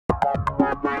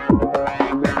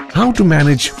How to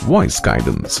manage voice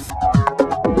guidance.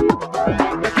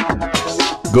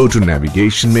 Go to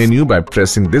Navigation menu by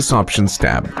pressing this Options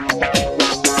tab.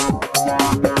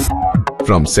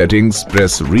 From Settings,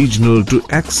 press Regional to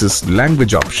access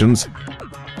Language options.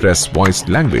 Press Voice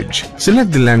Language.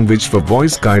 Select the language for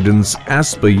voice guidance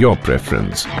as per your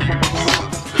preference.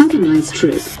 Have a nice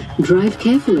trip. Drive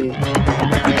carefully.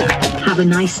 Have a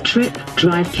nice trip.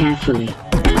 Drive carefully.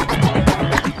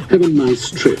 Have a nice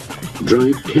trip.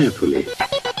 Drive carefully.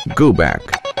 Go back.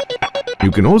 You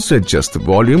can also adjust the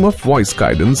volume of voice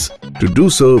guidance. To do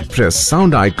so, press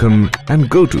Sound icon and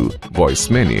go to Voice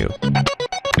menu.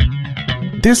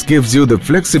 This gives you the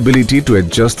flexibility to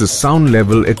adjust the sound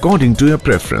level according to your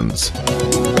preference.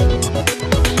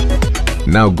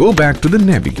 Now go back to the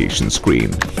navigation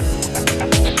screen.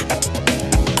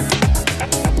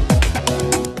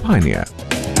 Pioneer.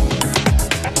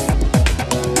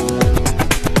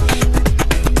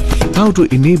 How to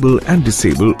enable and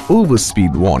disable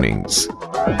overspeed warnings.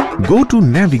 Go to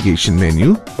Navigation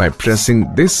menu by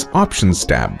pressing this Options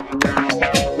tab.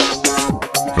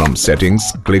 From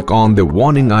Settings, click on the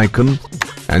Warning icon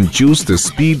and choose the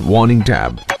Speed Warning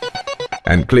tab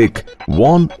and click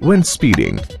Warn when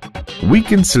speeding. We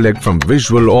can select from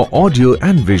visual or audio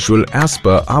and visual as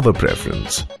per our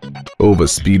preference.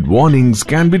 Overspeed warnings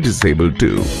can be disabled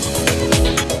too.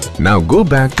 Now go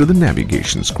back to the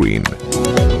navigation screen.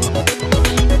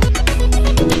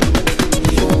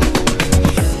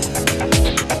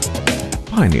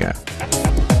 Pioneer.